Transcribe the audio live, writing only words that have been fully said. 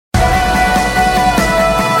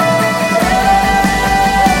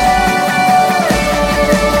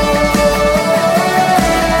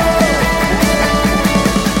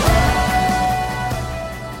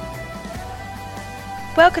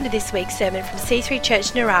this week's sermon from C3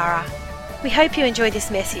 Church Narara. We hope you enjoy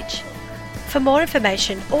this message. For more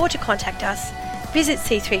information or to contact us, visit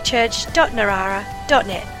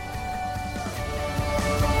c3church.narara.net.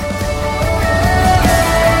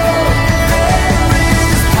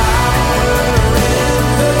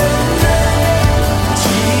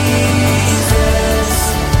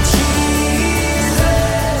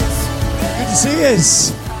 Good to see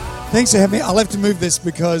us. Thanks for having me. I'll have to move this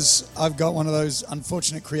because I've got one of those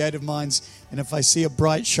unfortunate creative minds, and if I see a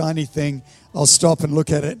bright, shiny thing, I'll stop and look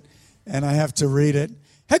at it, and I have to read it.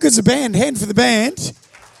 How good's the band? Hand for the band.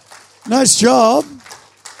 Nice job.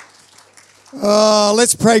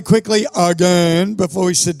 Let's pray quickly again before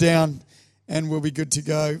we sit down, and we'll be good to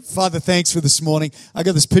go. Father, thanks for this morning. I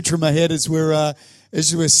got this picture in my head as we're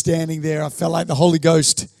standing there. I felt like the Holy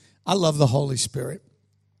Ghost. I love the Holy Spirit.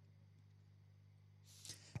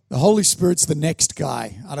 The Holy Spirit's the next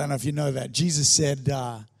guy. I don't know if you know that. Jesus said,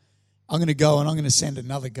 I'm going to go and I'm going to send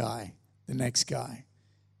another guy, the next guy,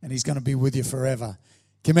 and he's going to be with you forever.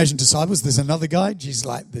 Can you imagine disciples? There's another guy. Jesus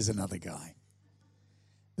like, there's another guy.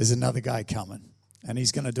 There's another guy coming, and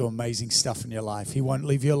he's going to do amazing stuff in your life. He won't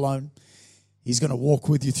leave you alone. He's going to walk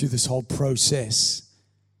with you through this whole process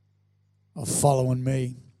of following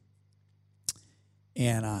me.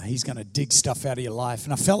 And he's going to dig stuff out of your life.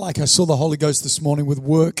 And I felt like I saw the Holy Ghost this morning with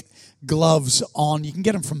work gloves on. You can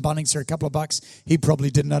get them from Bunnings. They're a couple of bucks. He probably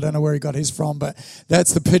didn't. I don't know where he got his from, but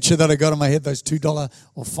that's the picture that I got in my head, those $2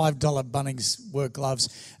 or $5 Bunnings work gloves.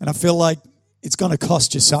 And I feel like it's going to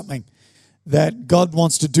cost you something. That God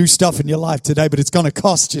wants to do stuff in your life today, but it's going to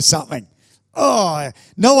cost you something. Oh,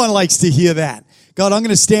 no one likes to hear that. God, I'm going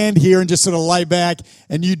to stand here and just sort of lay back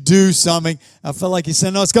and you do something. I feel like he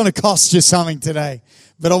said, no, it's going to cost you something today.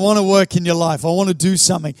 But I want to work in your life. I want to do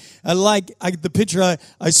something. The picture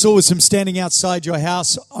I saw was him standing outside your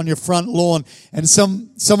house on your front lawn. And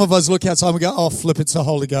some of us look outside and we go, oh, flip, it's the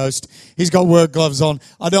Holy Ghost. He's got work gloves on.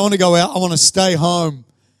 I don't want to go out. I want to stay home.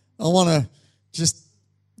 I want to just,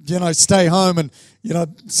 stay home. And,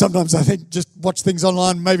 sometimes I think just watch things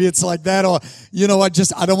online. Maybe it's like that. Or,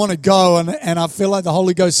 I don't want to go. And I feel like the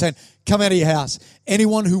Holy Ghost saying, come out of your house.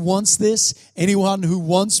 Anyone who wants this, anyone who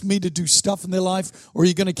wants me to do stuff in their life, or are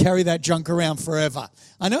you going to carry that junk around forever?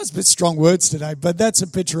 I know it's a bit strong words today, but that's a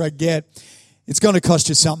picture I get. It's going to cost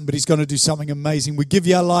you something, but he's going to do something amazing. We give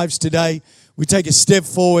you our lives today. We take a step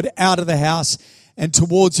forward out of the house and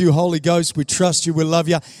towards you, Holy Ghost. We trust you. We love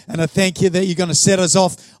you. And I thank you that you're going to set us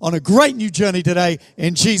off on a great new journey today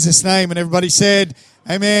in Jesus' name. And everybody said,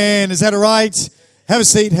 amen. Is that all right? Have a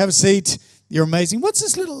seat. Have a seat. You're amazing. What's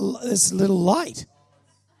this little light?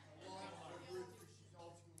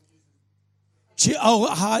 She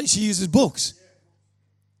uses books.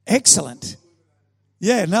 Excellent.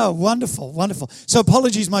 Yeah, no, wonderful, wonderful. So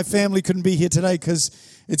apologies my family couldn't be here today because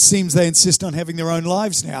it seems they insist on having their own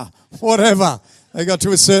lives now. Whatever. They got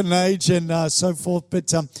to a certain age and so forth.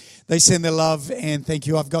 But they send their love and thank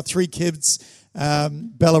you. I've got 3 kids,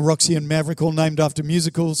 Bella, Roxy, and Maverick, all named after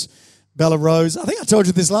musicals. Bella Rose. I think I told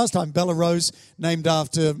you this last time. Bella Rose, named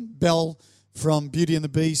after Belle from Beauty and the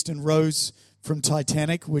Beast, and Rose from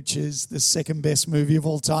Titanic, which is the second best movie of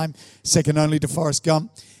all time, second only to Forrest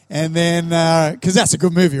Gump. And then, because that's a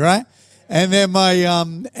good movie, right? And then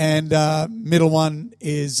my middle one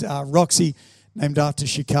is Roxy, named after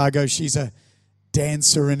Chicago. She's a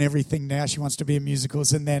dancer and everything now. She wants to be in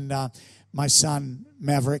musicals. And then my son,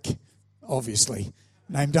 Maverick, obviously,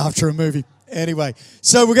 named after a movie. Anyway,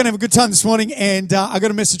 so we're going to have a good time this morning, and I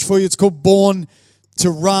got a message for you. It's called Born to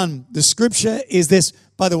Run. The scripture is this.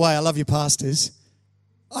 By the way, I love your pastors.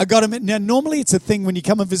 I got them. Now, normally it's a thing when you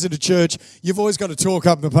come and visit a church, you've always got to talk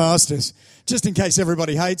up the pastors, just in case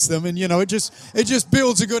everybody hates them, and it just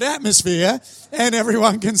builds a good atmosphere, and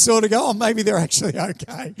everyone can sort of go, oh, maybe they're actually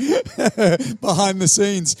okay behind the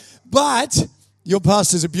scenes. But your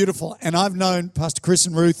pastors are beautiful, and I've known Pastor Chris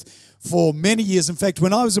and Ruth for many years. In fact,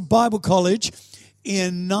 when I was at Bible college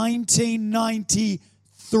in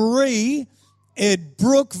 1993 at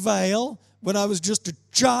Brookvale, when I was just a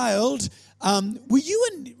child, were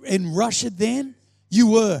you in Russia then? You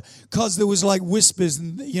were, because there was like whispers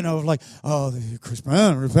and, like, oh, Chris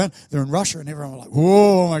Brown, they're in Russia, and everyone was like,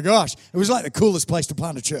 oh my gosh. It was like the coolest place to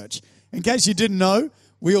plant a church. In case you didn't know,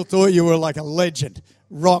 we all thought you were like a legend,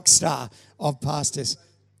 rock star of pastors.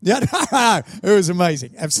 Yeah, it was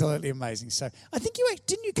amazing, absolutely amazing. So I think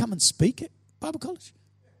didn't you come and speak at Bible college?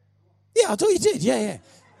 Yeah, I thought you did. Yeah.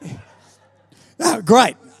 Oh,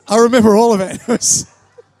 great. I remember all of it.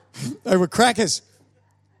 They were crackers.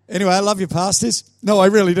 Anyway, I love your pastors. No, I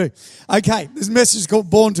really do. Okay, this message is called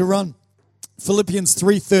Born to Run. Philippians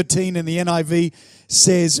 3:13 in the NIV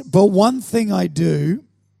says, but one thing I do,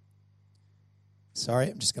 Sorry,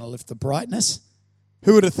 I'm just going to lift the brightness.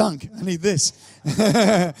 Who would have thunk? I need this.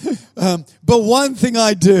 But one thing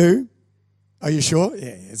I do, are you sure? Yeah,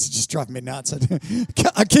 it's just driving me nuts.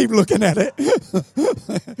 I keep looking at it.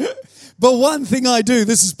 But one thing I do,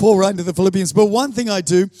 this is Paul writing to the Philippians, but one thing I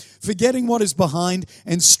do, forgetting what is behind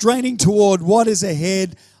and straining toward what is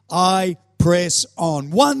ahead, I press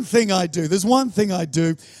on. One thing I do. There's one thing I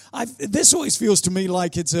do. This always feels to me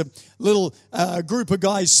like it's a little group of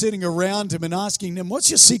guys sitting around him and asking him, what's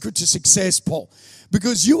your secret to success, Paul?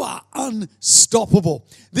 Because you are unstoppable.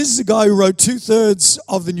 This is a guy who wrote 2/3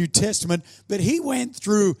 of the New Testament, but he went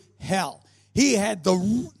through hell. He had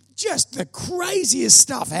just the craziest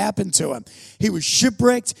stuff happen to him. He was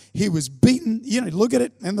shipwrecked. He was beaten. Look at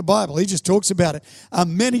it in the Bible. He just talks about it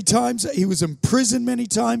many times. He was in prison many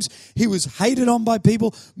times. He was hated on by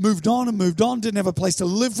people, moved on, didn't have a place to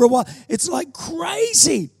live for a while. It's like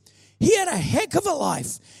crazy. He had a heck of a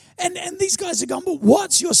life. And these guys are going, but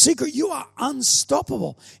what's your secret? You are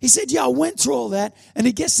unstoppable. He said, yeah, I went through all that. And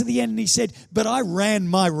he gets to the end and he said, but I ran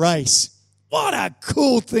my race. What a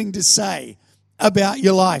cool thing to say about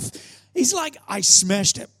your life. He's like, I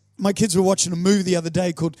smashed it. My kids were watching a movie the other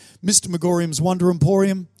day called Mr. Megorium's Wonder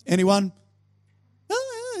Emporium. Anyone?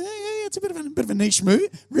 Oh, it's a bit of a niche movie.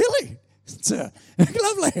 Really? It's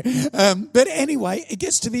lovely. But anyway, it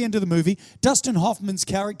gets to the end of the movie. Dustin Hoffman's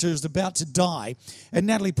character is about to die. And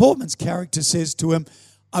Natalie Portman's character says to him,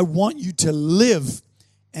 I want you to live.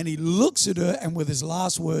 And he looks at her, and with his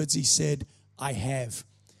last words, he said, I have.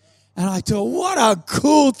 And I thought, what a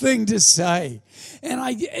cool thing to say. And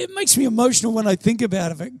it makes me emotional when I think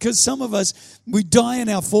about it, because some of us, we die in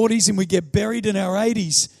our 40s and we get buried in our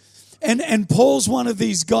 80s. And Paul's one of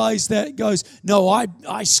these guys that goes, no,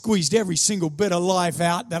 I squeezed every single bit of life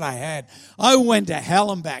out that I had. I went to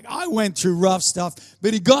hell and back. I went through rough stuff.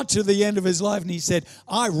 But he got to the end of his life and he said,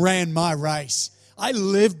 I ran my race. I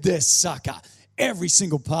lived this sucker, every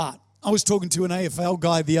single part. I was talking to an AFL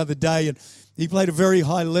guy the other day, and he played a very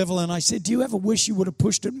high level. And I said, do you ever wish you would have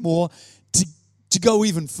pushed it more to go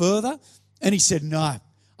even further? And he said, no.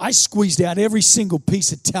 I squeezed out every single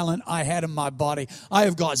piece of talent I had in my body. I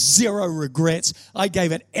have got zero regrets. I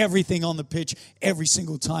gave it everything on the pitch every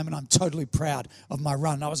single time, and I'm totally proud of my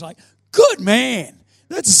run. I was like, good man.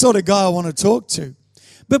 That's the sort of guy I want to talk to.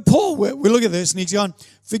 But Paul, we look at this, and he's going,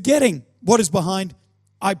 forgetting what is behind,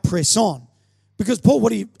 I press on. Because, Paul,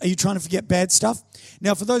 are you trying to forget bad stuff?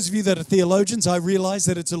 Now, for those of you that are theologians, I realize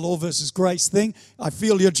that it's a law versus grace thing. I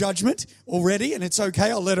feel your judgment already, and it's okay.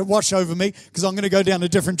 I'll let it wash over me because I'm going to go down a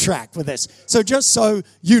different track with this. So just so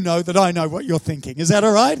you know that I know what you're thinking. Is that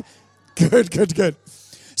all right? Good.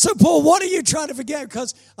 So, Paul, what are you trying to forget?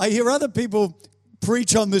 Because I hear other people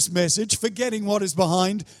preach on this message, forgetting what is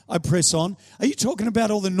behind, I press on. Are you talking about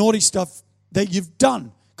all the naughty stuff that you've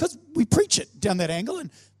done? Because we preach it down that angle, and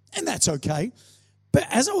that's okay. But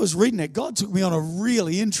as I was reading it, God took me on a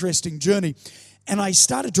really interesting journey. And I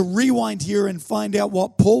started to rewind here and find out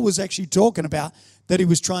what Paul was actually talking about that he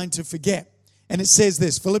was trying to forget. And it says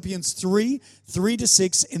this, Philippians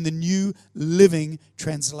 3:3-6 in the New Living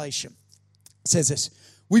Translation. It says this,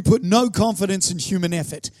 we put no confidence in human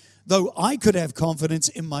effort, though I could have confidence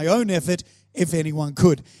in my own effort if anyone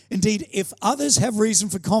could. Indeed, if others have reason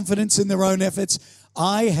for confidence in their own efforts,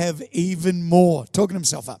 I have even more. Talking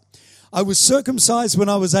himself up. I was circumcised when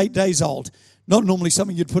I was 8 days old. Not normally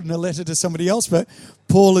something you'd put in a letter to somebody else, but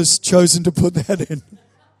Paul has chosen to put that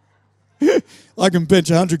in. I can bench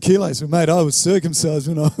 100 kilos, but mate, I was circumcised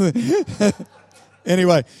when I was...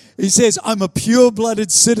 Anyway, he says, I'm a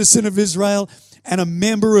pure-blooded citizen of Israel and a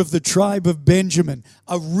member of the tribe of Benjamin,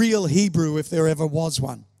 a real Hebrew if there ever was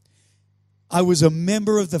one. I was a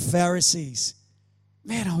member of the Pharisees.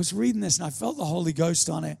 Man, I was reading this and I felt the Holy Ghost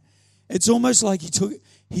on it. It's almost like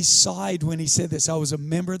he sighed when he said this. I was a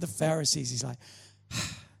member of the Pharisees. He's like,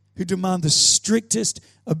 who demand the strictest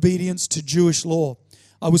obedience to Jewish law.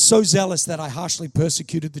 I was so zealous that I harshly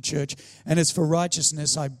persecuted the church. And as for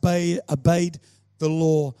righteousness, I obeyed the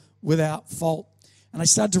law without fault. And I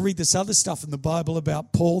started to read this other stuff in the Bible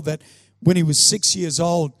about Paul, that when he was 6 years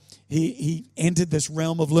old, he entered this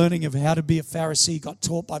realm of learning of how to be a Pharisee. He got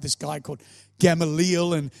taught by this guy called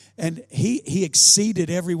Gamaliel, and he exceeded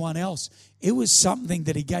everyone else. It was something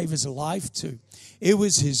that he gave his life to. It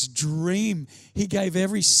was his dream. He gave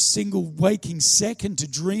every single waking second to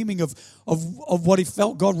dreaming of what he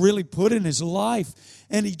felt God really put in his life.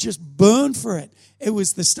 And he just burned for it. It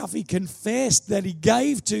was the stuff he confessed, that he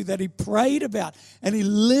gave to, that he prayed about. And he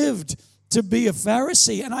lived to be a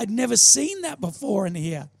Pharisee. And I'd never seen that before in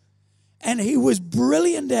here. And he was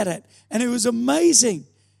brilliant at it. And it was amazing.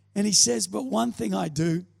 And he says, but one thing I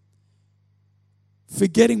do,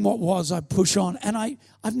 Forgetting what was, I push on. And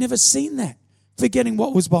I've never seen that. Forgetting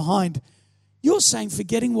what was behind. You're saying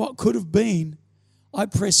forgetting what could have been, I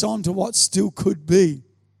press on to what still could be.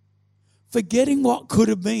 Forgetting what could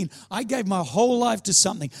have been. I gave my whole life to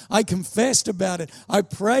something. I confessed about it. I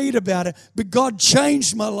prayed about it. But God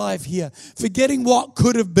changed my life here. Forgetting what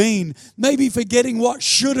could have been. Maybe forgetting what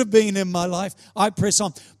should have been in my life. I press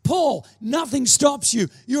on. Paul, nothing stops you.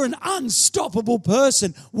 You're an unstoppable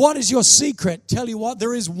person. What is your secret? Tell you what,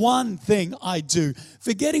 there is one thing I do.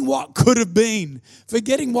 Forgetting what could have been.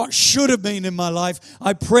 Forgetting what should have been in my life.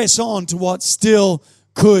 I press on to what still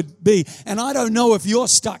could be. And I don't know if you're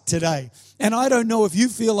stuck today. And I don't know if you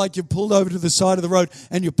feel like you're pulled over to the side of the road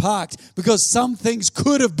and you're parked, because some things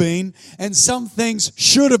could have been and some things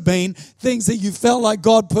should have been, things that you felt like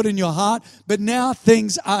God put in your heart, but now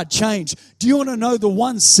things are changed. Do you want to know the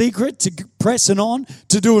one secret to pressing on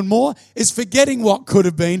to doing more? Is forgetting what could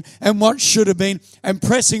have been and what should have been and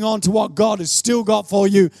pressing on to what God has still got for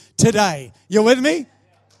you today. You with me?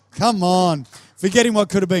 Come on. Forgetting what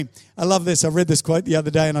could have been. I love this. I read this quote the other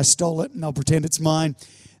day and I stole it and I'll pretend it's mine.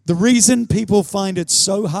 The reason people find it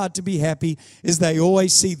so hard to be happy is they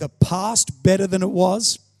always see the past better than it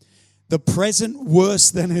was, the present worse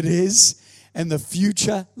than it is, and the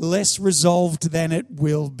future less resolved than it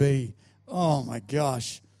will be. Oh my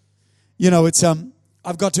gosh. You know, it's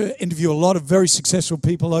I've got to interview a lot of very successful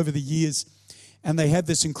people over the years, and they have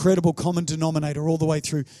this incredible common denominator all the way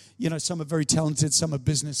through. You know, some are very talented, some are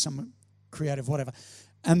business, some are creative, whatever.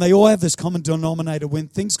 And they all have this common denominator. When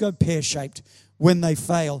things go pear-shaped, when they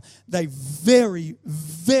fail, they very,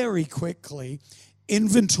 very quickly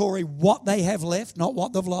inventory what they have left, not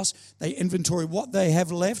what they've lost. They inventory what they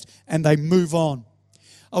have left, and they move on.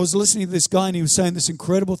 I was listening to this guy, and he was saying this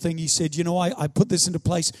incredible thing. He said, you know, I put this into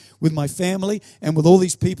place with my family and with all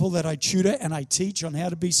these people that I tutor and I teach on how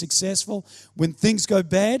to be successful. When things go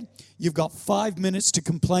bad, you've got 5 minutes to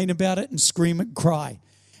complain about it and scream and cry.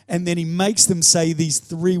 And then he makes them say these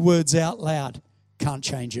 3 words out loud. Can't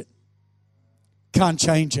change it. Can't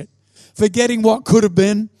change it. Forgetting what could have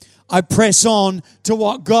been, I press on to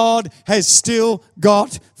what God has still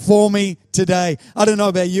got for me today. I don't know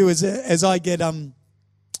about you, as I get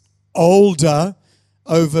older,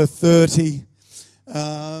 over 30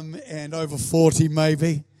 and over 40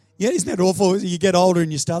 maybe. Yeah, isn't that awful? You get older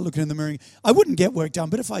and you start looking in the mirror. I wouldn't get work done,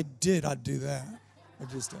 but if I did, I'd do that.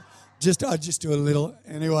 I just do a little.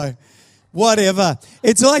 Anyway, whatever.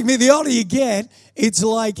 It's like me, the older you get, it's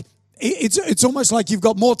like, it's almost like you've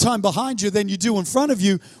got more time behind you than you do in front of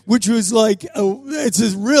you, which was like, it's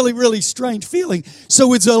a really, really strange feeling.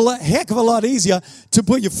 So it's a heck of a lot easier to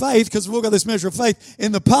put your faith, because we've all got this measure of faith,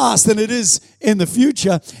 in the past than it is in the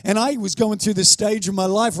future. And I was going through this stage of my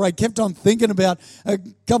life where I kept on thinking about a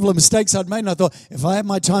couple of mistakes I'd made, and I thought, if I had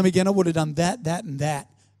my time again, I would have done that, that, and that,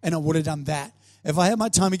 and I would have done that. If I had my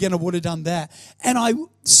time again, I would have done that. And I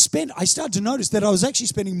started to notice that I was actually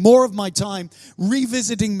spending more of my time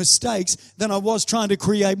revisiting mistakes than I was trying to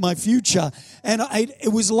create my future. And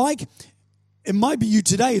it was like, it might be you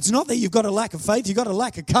today. It's not that you've got a lack of faith. You've got a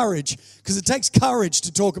lack of courage, because it takes courage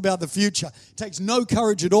to talk about the future. It takes no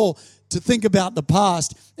courage at all to think about the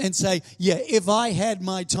past and say, yeah, if I had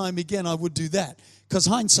my time again, I would do that. Because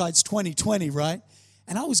hindsight's 20/20, right?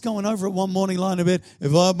 And I was going over it one morning lying in bed.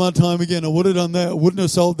 If I had my time again, I would have done that. I wouldn't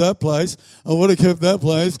have sold that place. I would have kept that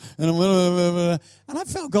place. And I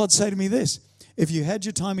felt God say to me this: if you had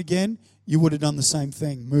your time again, you would have done the same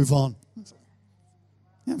thing. Move on.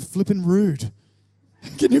 Yeah, flipping rude.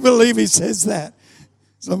 Can you believe he says that?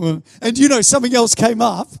 And you know, something else came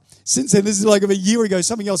up. Since then, this is like a year ago,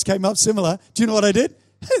 something else came up similar. Do you know what I did?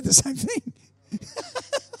 I did the same thing.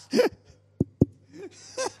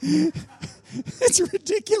 It's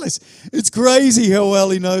ridiculous. It's crazy how well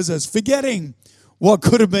he knows us. Forgetting what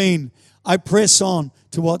could have been, I press on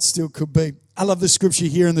to what still could be. I love the scripture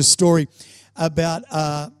here in the story about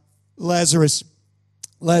Lazarus.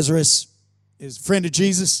 Lazarus is a friend of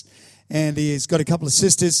Jesus, and he's got a couple of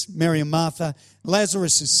sisters, Mary and Martha.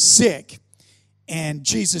 Lazarus is sick, and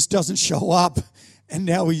Jesus doesn't show up, and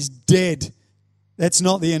now he's dead. That's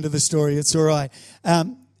not the end of the story. It's all right.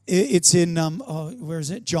 It's in, where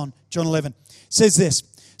is it? John 11. It says this.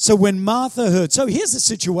 So when Martha heard, so here's the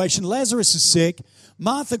situation. Lazarus is sick.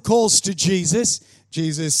 Martha calls to Jesus.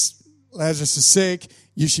 Jesus, Lazarus is sick.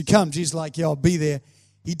 You should come. Jesus is like, yeah, I'll be there.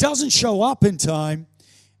 He doesn't show up in time,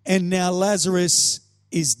 and now Lazarus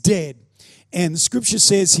is dead. And the scripture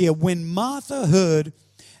says here, when Martha heard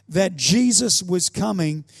that Jesus was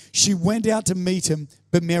coming, she went out to meet him,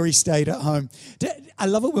 but Mary stayed at home. I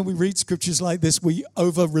love it when we read scriptures like this, we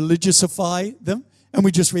over-religiousify them. And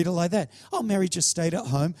we just read it like that. Oh, Mary just stayed at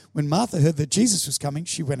home. When Martha heard that Jesus was coming,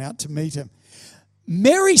 she went out to meet him.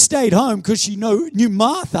 Mary stayed home because she knew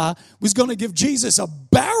Martha was going to give Jesus a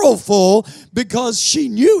barrel full because she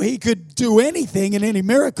knew he could do anything and any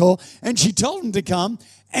miracle. And she told him to come,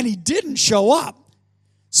 and he didn't show up.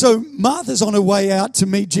 So Martha's on her way out to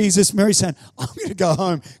meet Jesus. Mary's saying, I'm going to go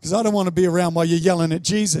home because I don't want to be around while you're yelling at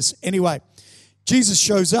Jesus. Anyway, Jesus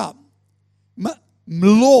shows up.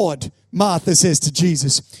 Lord, Martha says to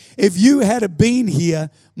Jesus, if you had been here,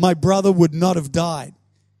 my brother would not have died.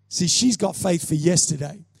 See, she's got faith for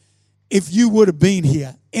yesterday. If you would have been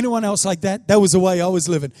here. Anyone else like that? That was the way I was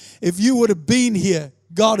living. If you would have been here,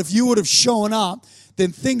 God, if you would have shown up,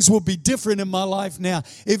 then things would be different in my life now.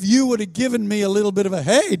 If you would have given me a little bit of a,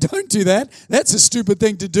 hey, don't do that. That's a stupid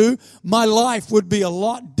thing to do. My life would be a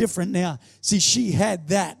lot different now. See, she had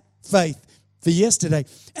that faith for yesterday.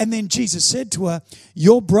 And then Jesus said to her,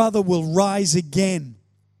 your brother will rise again.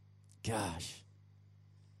 Gosh.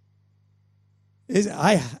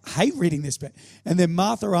 I hate reading this bit. And then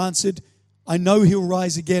Martha answered, I know he'll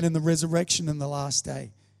rise again in the resurrection in the last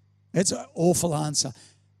day. That's an awful answer.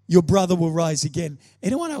 Your brother will rise again.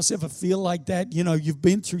 Anyone else ever feel like that? You know, you've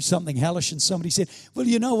been through something hellish and somebody said, well,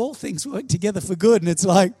 you know, all things work together for good. And it's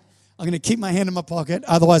like, I'm going to keep my hand in my pocket.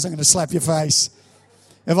 Otherwise, I'm going to slap your face.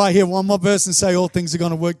 If I hear one more person say all things are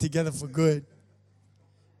going to work together for good.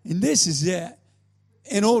 And this is it.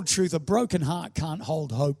 In all truth, a broken heart can't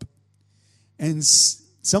hold hope. And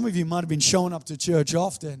some of you might have been showing up to church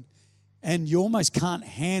often, and you almost can't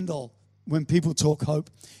handle when people talk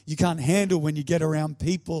hope. You can't handle when you get around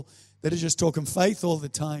people that are just talking faith all the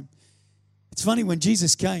time. It's funny, when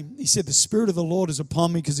Jesus came, he said, the Spirit of the Lord is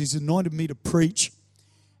upon me because he's anointed me to preach.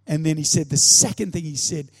 And then he said, the second thing he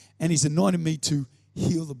said, and he's anointed me to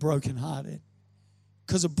heal the brokenhearted.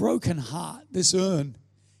 Because a broken heart, this urn,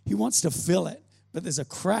 he wants to fill it, but there's a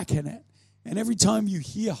crack in it. And every time you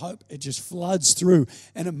hear hope, it just floods through.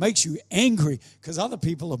 And it makes you angry because other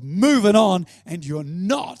people are moving on and you're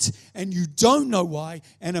not. And you don't know why.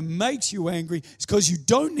 And it makes you angry. It's because you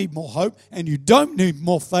don't need more hope and you don't need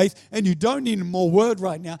more faith and you don't need more word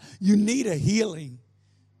right now. You need a healing.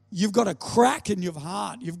 You've got a crack in your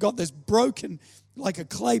heart. You've got this broken, like a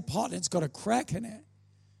clay pot, and it's got a crack in it.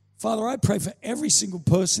 Father, I pray for every single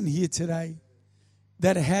person here today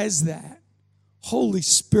that has that. Holy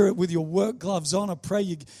Spirit, with your work gloves on, I pray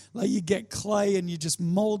you get clay and you just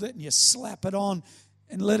mold it and you slap it on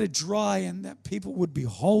and let it dry, and that people would be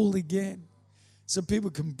whole again so people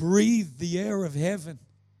can breathe the air of heaven,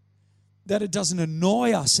 that it doesn't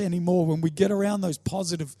annoy us anymore when we get around those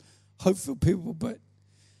positive, hopeful people, but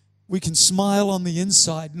we can smile on the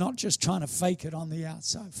inside, not just trying to fake it on the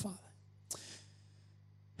outside, Father.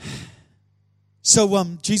 So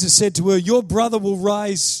Jesus said to her, your brother will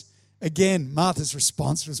rise again. Martha's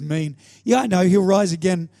response was mean. Yeah, I know, he'll rise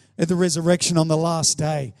again at the resurrection on the last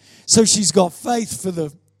day. So she's got faith for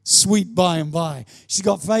the sweet by and by. She's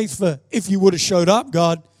got faith for if you would have showed up,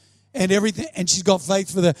 God, and everything. And she's got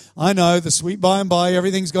faith for the sweet by and by,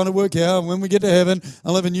 everything's going to work out. And when we get to heaven,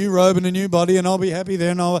 I'll have a new robe and a new body, and I'll be happy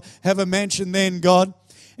then. I'll have a mansion then, God.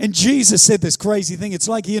 And Jesus said this crazy thing. It's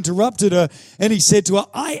like he interrupted her and he said to her,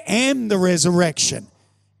 I am the resurrection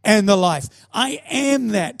and the life. I am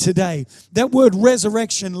that today. That word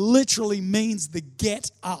resurrection literally means the get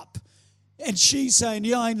up. And she's saying,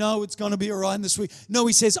 yeah, I know it's going to be all right this week. No,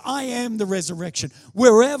 he says, I am the resurrection.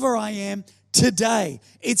 Wherever I am today,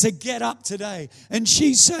 it's a get up today. And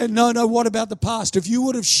she said, no, what about the past? If you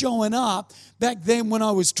would have shown up back then when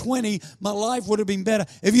I was 20, my life would have been better.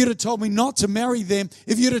 If you'd have told me not to marry them,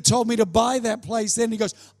 if you'd have told me to buy that place, then he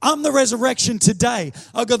goes, I'm the resurrection today.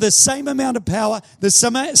 I've got the same amount of power, the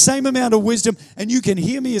same amount of wisdom, and you can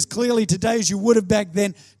hear me as clearly today as you would have back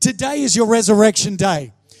then. Today is your resurrection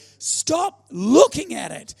day. Stop looking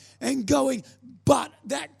at it and going, but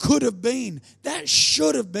that could have been, that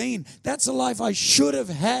should have been, that's a life I should have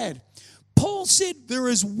had. Paul said, there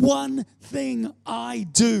is one thing I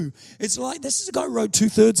do. It's like, this is a guy who wrote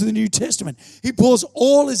 2/3 of the New Testament. He pours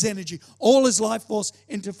all his energy, all his life force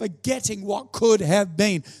into forgetting what could have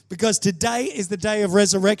been, because today is the day of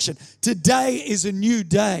resurrection. Today is a new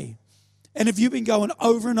day. And if you've been going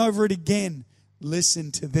over and over it again,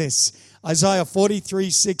 listen to this. Isaiah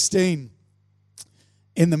 43:16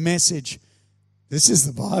 in the Message. This is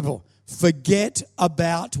the Bible. Forget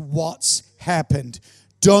about what's happened.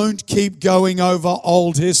 Don't keep going over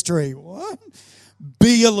old history. What?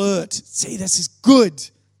 Be alert. See, this is good.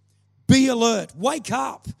 Be alert. Wake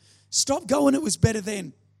up. Stop going, it was better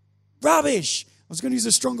then. Rubbish. I was going to use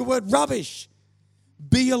a stronger word. Rubbish.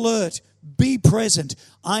 Be alert. Be present.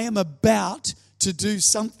 I am about to do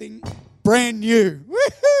something brand new.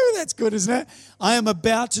 Woohoo! That's good, isn't it? I am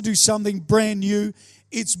about to do something brand new.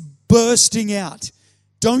 It's bursting out.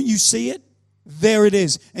 Don't you see it? There it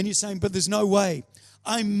is. And you're saying, but there's no way.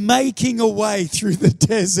 I'm making a way through the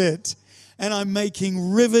desert. And I'm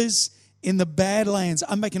making rivers in the Badlands.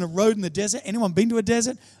 I'm making a road in the desert. Anyone been to a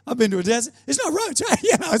desert? I've been to a desert. There's no roads.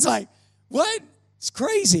 It's like, what? It's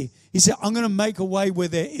crazy. He said, I'm going to make a way where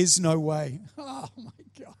there is no way. Oh, my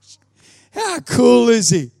gosh. How cool is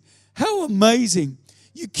he? How amazing.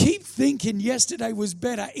 You keep thinking yesterday was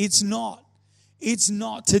better. It's not. It's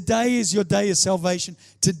not. Today is your day of salvation.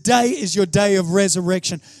 Today is your day of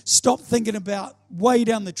resurrection. Stop thinking about way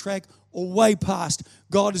down the track or way past.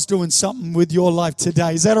 God is doing something with your life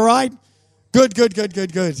today. Is that all right? Good.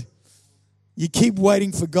 You keep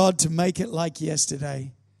waiting for God to make it like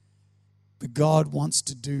yesterday. But God wants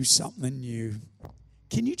to do something new.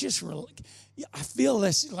 Can you just I feel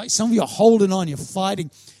this, like some of you are holding on, you're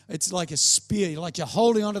fighting. It's like a spear. Like you're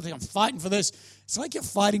holding on to the I'm fighting for this. It's like you're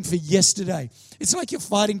fighting for yesterday. It's like you're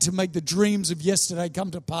fighting to make the dreams of yesterday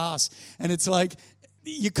come to pass. And it's like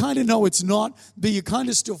you kind of know it's not, but you're kind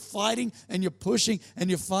of still fighting and you're pushing and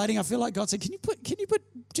you're fighting. I feel like God said, can you put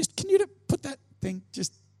that thing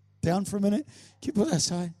just down for a minute? Can you put that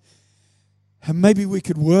aside? And maybe we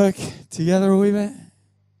could work together a wee bit.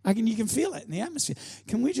 You can feel it in the atmosphere.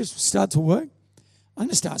 Can we just start to work? I'm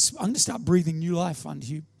going to start breathing new life onto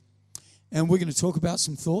you. And we're going to talk about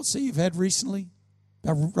some thoughts that you've had recently,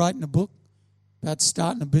 about writing a book, about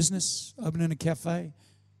starting a business, opening a cafe,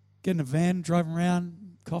 getting a van, driving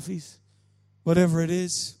around, coffees, whatever it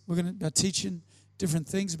is. We're going to be teaching different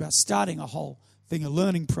things about starting a whole thing, a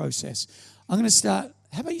learning process. I'm going to start,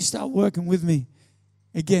 how about you start working with me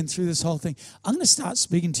again through this whole thing? I'm going to start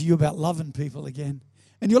speaking to you about loving people again.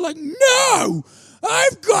 And you're like, no,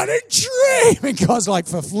 I've got a dream. And God's like,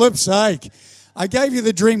 for flip's sake, I gave you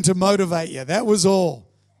the dream to motivate you. That was all.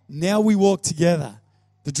 Now we walk together.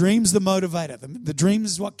 The dream's the motivator. The dream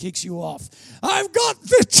is what kicks you off. I've got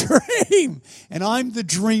the dream. And I'm the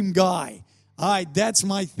dream guy. That's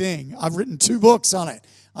my thing. I've written 2 books on it.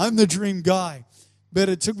 I'm the dream guy. But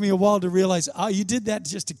it took me a while to realize, you did that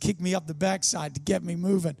just to kick me up the backside, to get me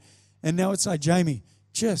moving. And now it's like, Jamie,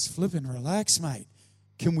 just flipping relax, mate.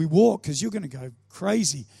 Can we walk? Because you're going to go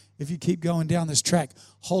crazy if you keep going down this track,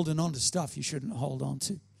 holding on to stuff you shouldn't hold on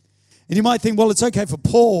to. And you might think, well, it's okay for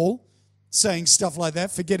Paul saying stuff like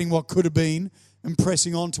that, forgetting what could have been and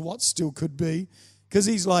pressing on to what still could be, because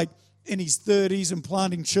he's like in his 30s and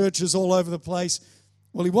planting churches all over the place.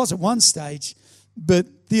 Well, he was at one stage, but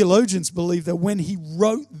theologians believe that when he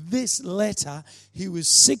wrote this letter, he was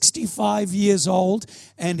 65 years old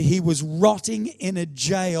and he was rotting in a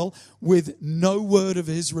jail with no word of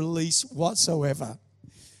his release whatsoever.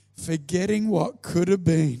 Forgetting what could have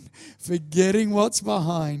been, forgetting what's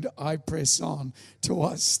behind, I press on to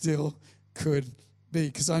what still could be,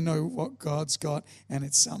 because I know what God's got and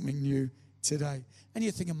it's something new today. And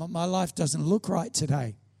you're thinking, my life doesn't look right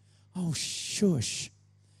today. Oh, shush.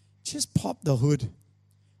 Just pop the hood.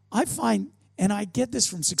 I find, and I get this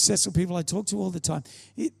from successful people I talk to all the time,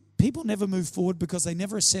 people never move forward because they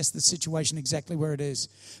never assess the situation exactly where it is.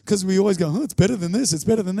 Because we always go, it's better than this, it's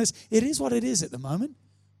better than this. It is what it is at the moment.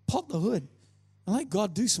 Pop the hood and let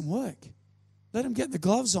God do some work. Let him get the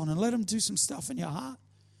gloves on and let him do some stuff in your heart.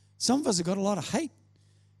 Some of us have got a lot of hate.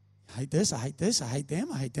 I hate this, I hate this, I hate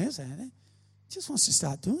them, I hate this, I hate that. Just wants to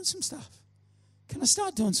start doing some stuff. Can I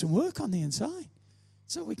start doing some work on the inside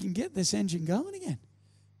so we can get this engine going again?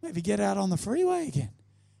 Maybe get out on the freeway again.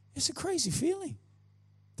 It's a crazy feeling.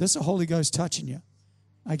 There's the Holy Ghost touching you.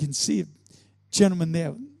 I can see a gentleman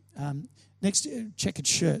there next to checkered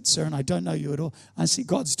shirt, sir, and I don't know you at all. I see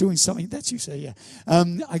God's doing something. That's you, sir, yeah.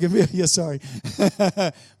 I can feel, yeah, sorry.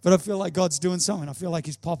 But I feel like God's doing something. I feel like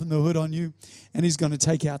he's popping the hood on you, and he's going to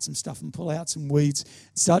take out some stuff and pull out some weeds,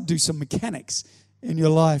 start do some mechanics in your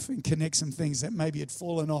life and connect some things that maybe had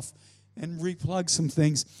fallen off and replug some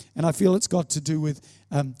things. And I feel it's got to do with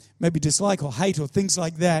maybe dislike or hate or things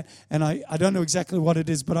like that. And I don't know exactly what it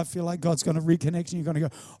is, but I feel like God's going to reconnect and you're going to go,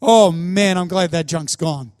 oh man, I'm glad that junk's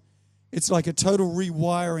gone. It's like a total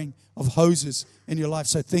rewiring of hoses in your life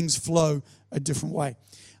so things flow a different way.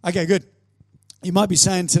 Okay, good. You might be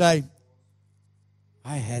saying today,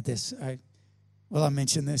 I had this. Will I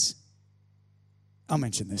mention this? I'll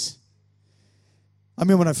mention this. I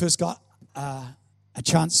mean, when I first got a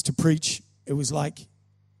chance to preach, it was like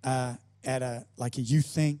at a youth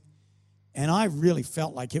thing, and I really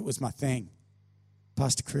felt like it was my thing,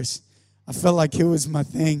 Pastor Chris. I felt like it was my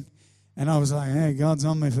thing, and I was like, hey, God's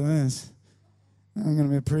on me for this. I'm going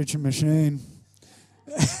to be a preaching machine.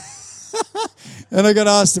 And I got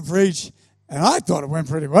asked to preach, and I thought it went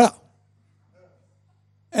pretty well.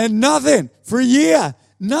 And nothing for a year.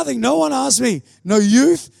 Nothing. No one asked me. No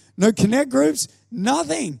youth, no connect groups,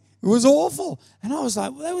 nothing. It was awful. And I was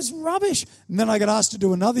like, well, that was rubbish. And then I got asked to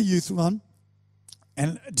do another youth one.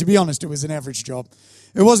 And to be honest, it was an average job.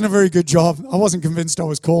 It wasn't a very good job. I wasn't convinced I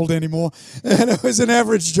was called anymore. And it was an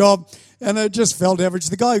average job. And it just felt average.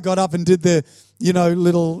 The guy who got up and did the,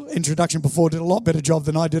 little introduction before did a lot better job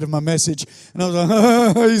than I did of my message. And I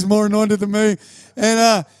was like, he's more anointed than me.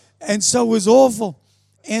 And so it was awful.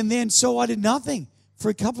 And then so I did nothing for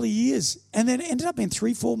a couple of years. And then it ended up being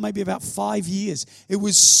 3, 4, maybe about 5 years. It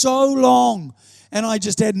was so long. And I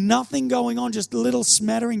just had nothing going on, just little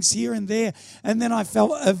smatterings here and there. And then I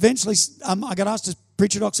felt eventually I got asked to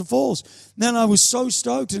preach at Oxford Falls. Then I was so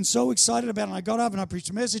stoked and so excited about it. And I got up and I preached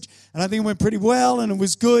a message. And I think it went pretty well and it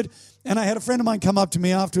was good. And I had a friend of mine come up to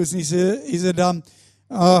me afterwards and he said, I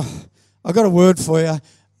got a word for you.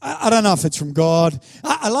 I don't know if it's from God.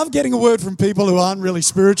 I love getting a word from people who aren't really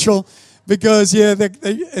spiritual because, I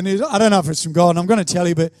don't know if it's from God. And I'm going to tell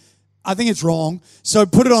you, but I think it's wrong. So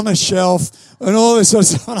put it on the shelf and all this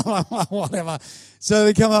sort of stuff. And I'm like, whatever. So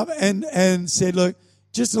they come up and said, look,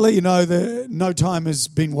 just to let you know that no time has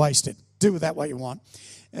been wasted. Do with that what you want.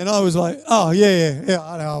 And I was like, oh, yeah,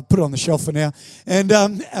 I know, I'll put it on the shelf for now. And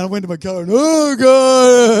I went to my car and, oh,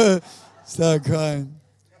 God, start crying.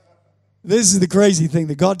 This is the crazy thing,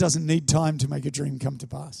 that God doesn't need time to make a dream come to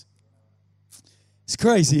pass. It's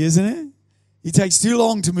crazy, isn't it? He takes too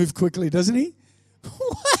long to move quickly, doesn't he?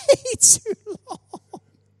 Way too long.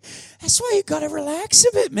 That's why you got to relax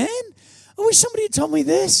a bit, man. I wish somebody had told me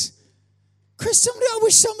this. Chris, I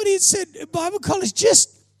wish somebody had said at Bible college,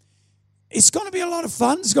 it's going to be a lot of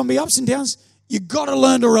fun. It's going to be ups and downs. You got to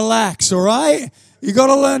learn to relax, all right? You got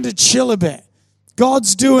to learn to chill a bit.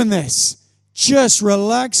 God's doing this. Just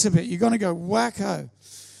relax a bit. You're going to go wacko.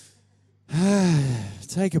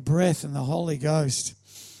 Take a breath in the Holy Ghost.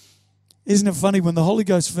 Isn't it funny, when the Holy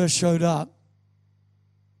Ghost first showed up,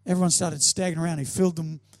 everyone started staggering around. He filled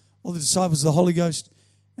them, all the disciples, the Holy Ghost.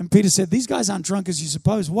 And Peter said, these guys aren't drunk as you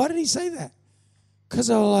suppose. Why did he say that? Because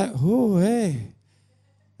they were like, oh, hey.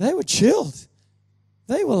 They were chilled.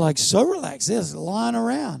 They were like so relaxed. They're just lying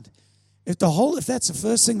around. If that's the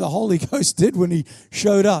first thing the Holy Ghost did when he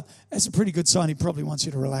showed up, that's a pretty good sign. He probably wants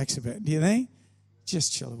you to relax a bit. Do you think?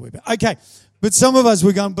 Just chill a wee bit. Okay. But some of us,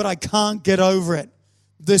 we're going, but I can't get over it.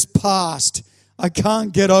 This past. I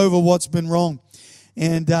can't get over what's been wrong.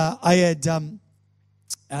 And I had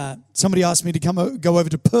somebody asked me to go over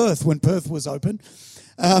to Perth when Perth was open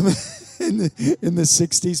in the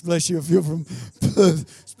 60s. Bless you if you're from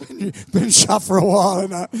Perth. It's been shut for a while.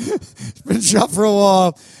 It's been shut for a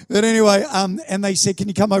while. But anyway, and they said, can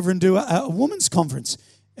you come over and do a women's conference?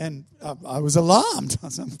 And I was alarmed.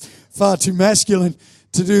 I'm far too masculine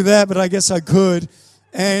to do that, but I guess I could.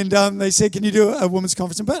 And they said, can you do a women's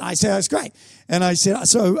conference in Perth? I said, that's great. And I said,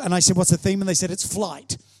 what's the theme? And they said, it's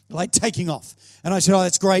flight, like taking off. And I said, oh,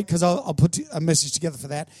 that's great, because I'll put a message together for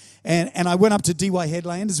that. And I went up to DY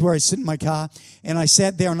Headland, is where I sit in my car, and I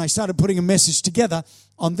sat there and I started putting a message together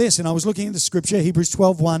on this. And I was looking at the scripture, Hebrews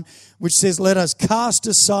 12:1, which says, let us cast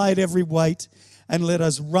aside every weight and let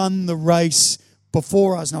us run the race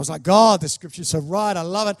before us. And I was like, God, the scripture's so right. I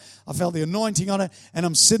love it. I felt the anointing on it. And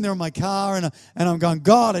I'm sitting there in my car and I'm going,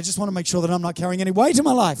 God, I just want to make sure that I'm not carrying any weight in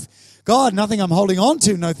my life. God, nothing I'm holding on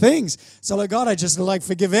to, no things. So like, God, I just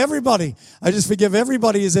forgive everybody. I just forgive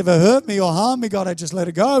everybody who's ever hurt me or harmed me. God, I just let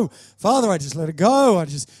it go. Father, I just let it go. I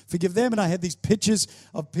just forgive them. And I had these pictures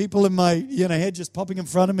of people in my head just popping in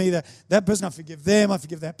front of me. That person, I forgive them. I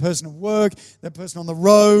forgive that person at work, that person on the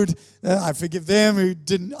road. I forgive them who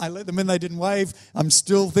didn't, I let them in, they didn't wave. I'm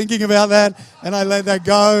still thinking about that, and I let that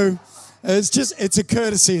go. It's a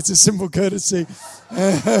courtesy. It's a simple courtesy.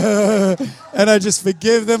 And I just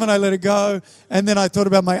forgive them and I let it go. And then I thought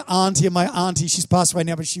about my auntie, she's passed away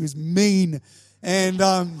now, but she was mean. And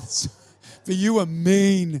but you were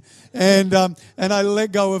mean. And I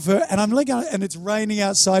let go of her. And I'm letting go, and it's raining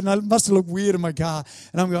outside, and I must have looked weird in my car.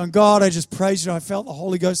 And I'm going, God, I just praise you. I felt the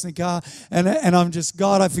Holy Ghost in the car. And I'm just,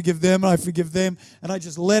 God, I forgive them, and I forgive them. And I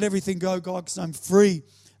just let everything go, God, because I'm free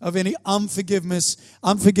of any unforgiveness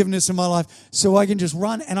in my life, so I can just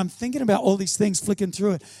run. And I'm thinking about all these things, flicking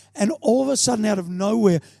through it. And all of a sudden, out of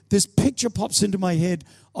nowhere, this picture pops into my head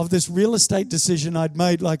of this real estate decision I'd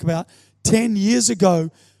made like about 10 years ago,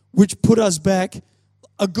 which put us back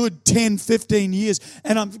a good 10, 15 years.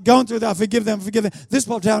 And I'm going through that, I forgive them. This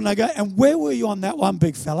popped out, and I go, and where were you on that one,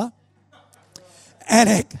 big fella? And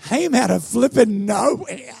it came out of flipping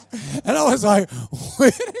nowhere. And I was like,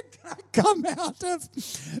 where did it come out of?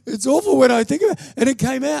 It's awful when I think of it. And it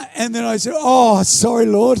came out. And then I said, oh, sorry,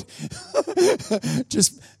 Lord.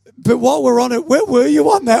 Just But while we're on it, where were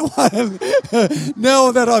you on that one?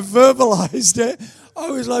 Now that I've verbalized it, I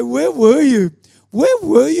was like, where were you? Where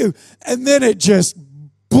were you? And then it just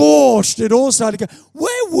borscht. It all started to go,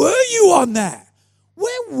 where were you on that?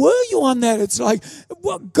 Where were you on that? It's like,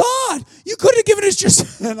 well, God, you could have given us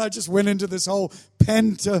just, and I just went into this whole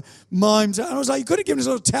pantomime. And I was like, you could have given us a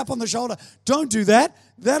little tap on the shoulder. Don't do that.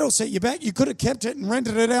 That'll set you back. You could have kept it and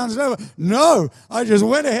rented it out. No, I just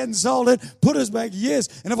went ahead and sold it, put us back years.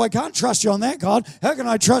 And if I can't trust you on that, God, how can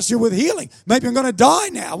I trust you with healing? Maybe I'm going to die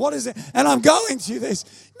now. What is it? And I'm going through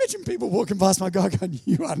this. Imagine people walking past my God going,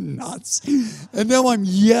 you are nuts. And now I'm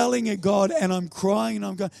yelling at God and I'm crying and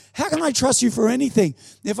I'm going, how can I trust you for anything?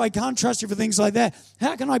 If I can't trust you for things like that,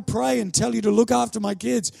 how can I pray and tell you to look after my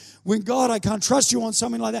kids when, God, I can't trust you on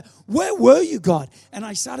something like that? Where were you, God? And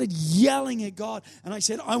I started yelling at God and I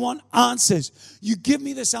said, I want answers. You give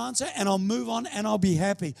me this answer and I'll move on and I'll be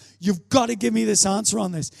happy. You've got to give me this answer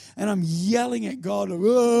on this. And I'm yelling at God,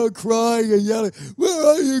 crying and yelling, where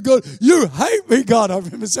are you, God? You hate me, God. I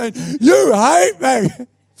remember saying, you hate me.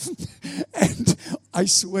 And I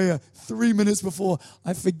swear, 3 minutes before,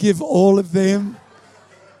 I forgive all of them.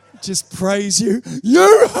 Just praise you.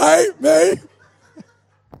 You hate me.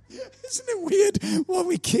 Isn't it weird what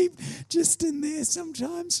we keep just in there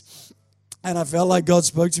sometimes? And I felt like God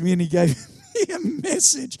spoke to me and he gave me a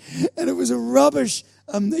message. And it was a rubbish,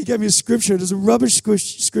 he gave me a scripture. It was a rubbish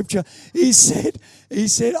scripture. He said,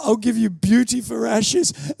 I'll give you beauty for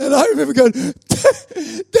ashes. And I remember going,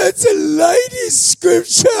 that's a lady's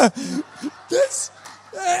scripture.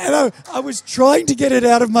 And I was trying to get it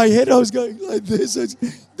out of my head. I was going like this.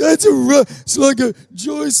 It's like a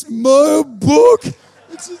Joyce Meyer book.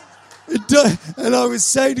 And I was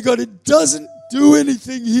saying to God, it doesn't do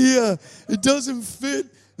anything here. It doesn't fit.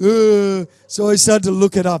 So I started to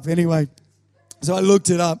look it up anyway. So I looked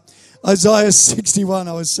it up. Isaiah 61,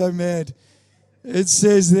 I was so mad. It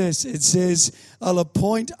says this. It says, I'll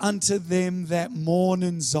appoint unto them that mourn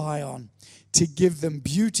in Zion to give them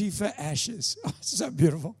beauty for ashes. Oh, so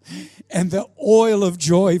beautiful. And the oil of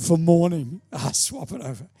joy for mourning. Swap it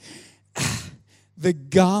over. The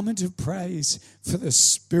garment of praise for the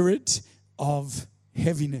spirit of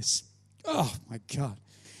heaviness. Oh, my God.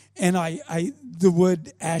 And the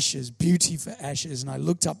word ashes, beauty for ashes, and I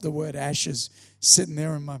looked up the word ashes, sitting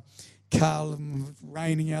there in my car,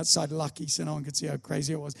 raining outside, lucky, so no one could see how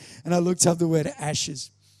crazy I was. And I looked up the word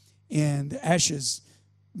ashes, and ashes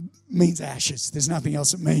means ashes. There's nothing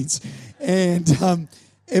else it means. And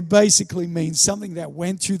it basically means something that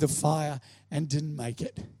went through the fire and didn't make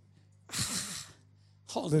it.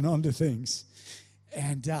 Holding on to things.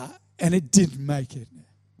 And it didn't make it.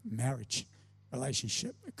 Marriage,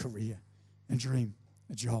 relationship, a career, a dream,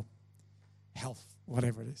 a job, health,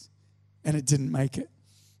 whatever it is. And it didn't make it.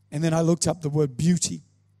 And then I looked up the word beauty.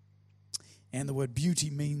 And the word beauty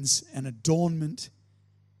means an adornment,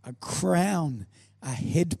 a crown, a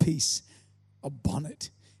headpiece, a bonnet.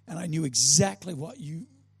 And I knew exactly what you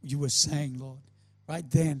were saying, Lord. Right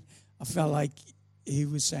then, I felt like he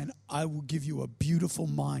was saying, I will give you a beautiful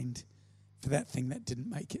mind for that thing that didn't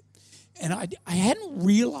make it. And I hadn't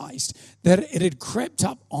realized that it had crept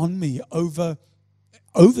up on me over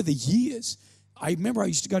the years. I remember I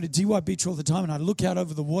used to go to DY Beach all the time, and I'd look out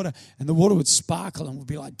over the water, and the water would sparkle and would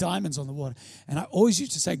be like diamonds on the water. And I always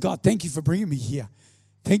used to say, God, thank you for bringing me here.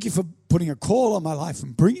 Thank you for putting a call on my life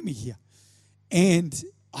and bringing me here. And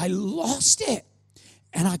I lost it,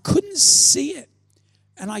 and I couldn't see it.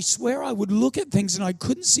 And I swear I would look at things and I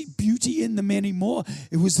couldn't see beauty in them anymore.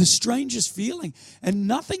 It was the strangest feeling. And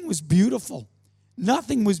nothing was beautiful.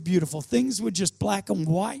 Nothing was beautiful. Things were just black and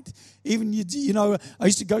white. Even, I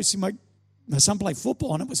used to go see my son play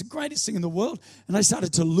football, and it was the greatest thing in the world. And I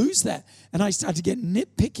started to lose that. And I started to get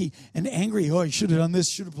nitpicky and angry. Oh, he should have done this,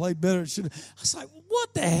 should have played better. I was like,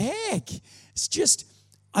 what the heck? It's just,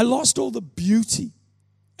 I lost all the beauty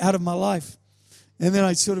out of my life. And then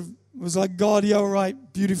I sort of was like, God, yeah, all right,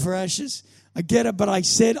 beauty for ashes. I get it, but I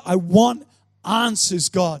said, I want answers,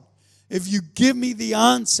 God. If you give me the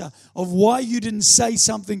answer of why you didn't say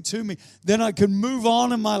something to me, then I can move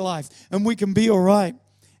on in my life and we can be all right.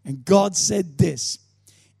 And God said this,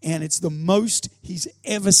 and it's the most he's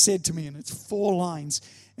ever said to me, and it's 4 lines.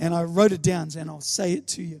 And I wrote it down, and I'll say it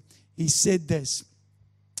to you. He said this,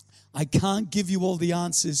 I can't give you all the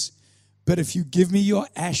answers, but if you give me your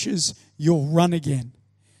ashes, you'll run again.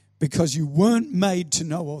 Because you weren't made to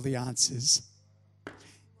know all the answers.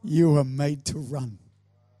 You were made to run.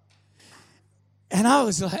 And I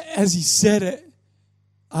was like, as he said it,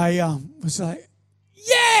 I was like,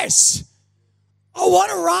 yes, I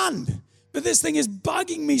want to run. But this thing is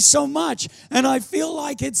bugging me so much, and I feel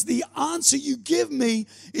like it's the answer you give me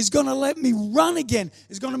is going to let me run again.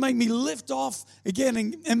 It's going to make me lift off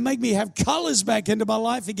again and make me have colors back into my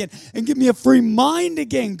life again and give me a free mind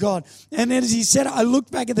again, God. And as he said, I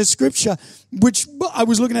looked back at the scripture, which I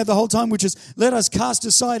was looking at the whole time, which is, let us cast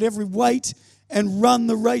aside every weight and run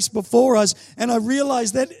the race before us. And I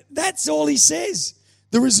realized that that's all he says.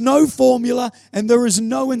 There is no formula and there is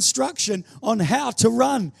no instruction on how to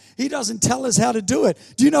run. He doesn't tell us how to do it.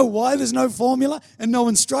 Do you know why there's no formula and no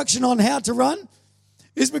instruction on how to run?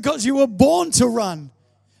 It's because you were born to run.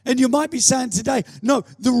 And you might be saying today, no,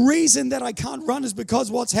 the reason that I can't run is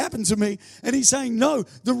because what's happened to me. And he's saying, no,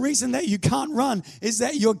 the reason that you can't run is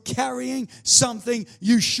that you're carrying something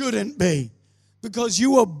you shouldn't be. Because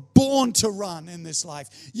you were born to run in this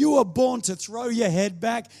life. You were born to throw your head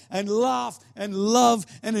back and laugh and love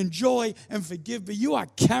and enjoy and forgive. But you are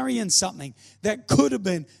carrying something that could have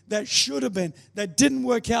been, that should have been, that didn't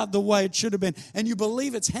work out the way it should have been. And you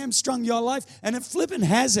believe it's hamstrung your life, and it flipping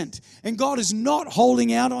hasn't. And God is not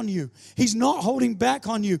holding out on you. He's not holding back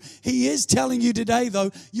on you. He is telling you today, though,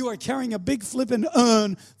 you are carrying a big flipping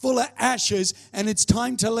urn full of ashes, and it's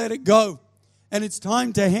time to let it go. And it's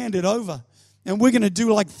time to hand it over. And we're going to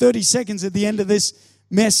do like 30 seconds at the end of this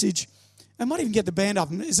message. I might even get the band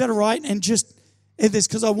up. Is that all right? And just this,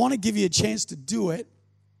 because I want to give you a chance to do it.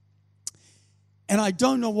 And I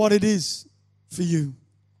don't know what it is for you.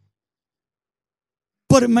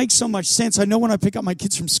 But it makes so much sense. I know when I pick up my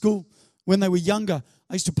kids from school, when they were younger,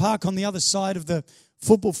 I used to park on the other side of the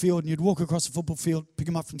football field, and you'd walk across the football field, pick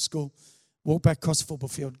them up from school, walk back across the football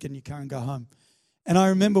field, get in your car and go home. And I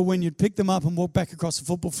remember when you'd pick them up and walk back across the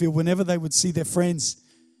football field, whenever they would see their friends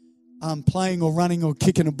playing or running or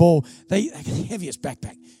kicking a ball, they got the heaviest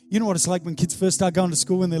backpack. You know what it's like when kids first start going to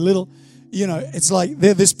school when they're little? You know, it's like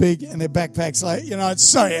they're this big and their backpack's like, you know, it's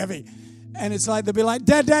so heavy. And it's like, they'll be like,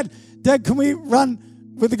 Dad, can we run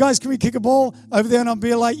with the guys? Can we kick a ball over there? And I'll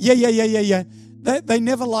be like, yeah. They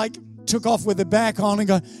never like took off with the back on and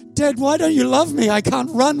go, Dad, why don't you love me? I can't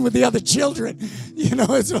run with the other children. You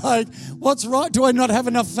know, it's like, what's right? Do I not have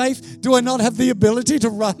enough faith? Do I not have the ability to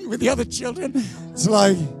run with the other children? It's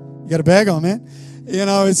like, you got a bag on, man. You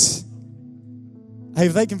know, it's, hey,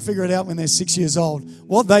 if they can figure it out when they're 6 years old,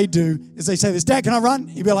 what they do is they say this, Dad, can I run?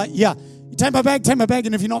 You'd be like, yeah. You take my bag.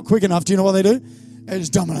 And if you're not quick enough, do you know what they do? They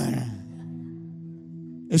just dominate.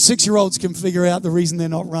 If 6-year-olds can figure out the reason they're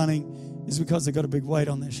not running is because they've got a big weight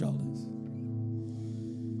on their shoulders.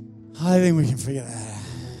 I think we can figure that out.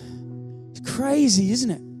 It's crazy, isn't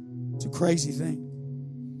it? It's a crazy thing.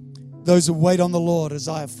 Those who wait on the Lord,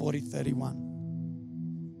 Isaiah 40:31.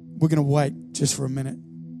 We're going to wait just for a minute.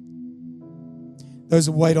 Those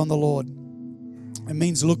who wait on the Lord. It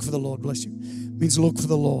means look for the Lord, bless you. It means look for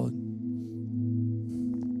the Lord.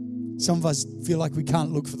 Some of us feel like we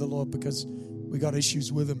can't look for the Lord because we got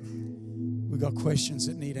issues with Him. We got questions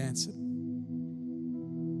that need answered.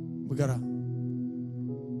 We got a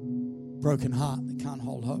broken heart that can't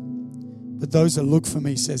hold hope. But those that look for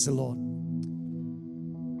me, says the Lord,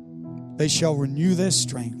 they shall renew their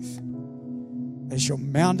strength. They shall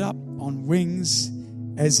mount up on wings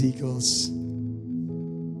as eagles,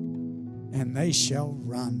 and they shall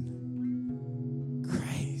run.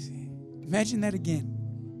 Crazy. Imagine that again.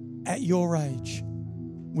 At your age,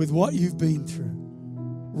 with what you've been through,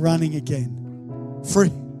 running again.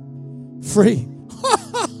 Free. Free.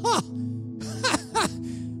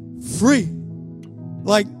 Free.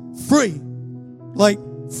 Like free. Like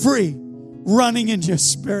free. Running in your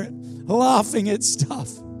spirit. Laughing at stuff.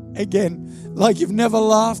 Again, like you've never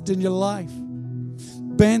laughed in your life.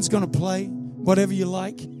 Band's going to play whatever you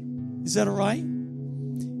like. Is that all right?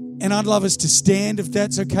 And I'd love us to stand, if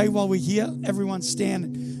that's okay, while we're here. Everyone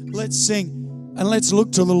stand. Let's sing and let's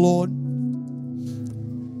look to the Lord.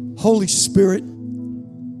 Holy Spirit,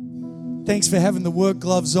 thanks for having the work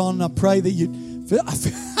gloves on. I pray that you...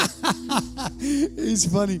 He's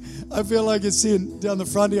funny. I feel like it's seeing down the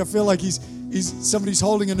front here. I feel like he's somebody's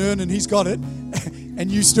holding an urn and he's got it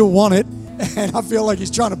and you still want it. And I feel like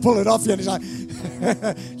he's trying to pull it off you. And he's like,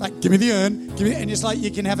 give me the urn. Give me, and he's like,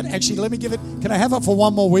 you can have it. Actually, let me give it. Can I have it for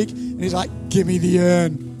one more week? And he's like, give me the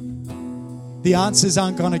urn. The answers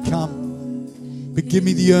aren't going to come. But give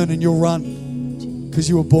me the urn and you'll run. Because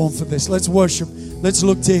you were born for this. Let's worship. Let's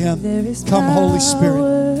look to Him. Come, Holy Spirit.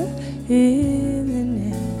 In the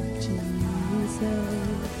name of Jesus.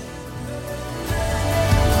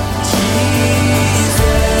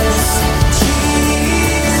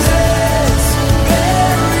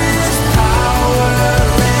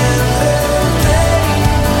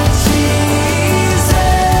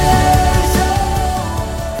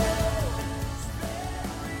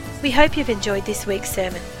 We hope you've enjoyed this week's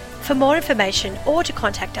sermon. For more information or to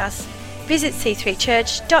contact us, visit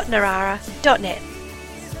c3church.narara.net.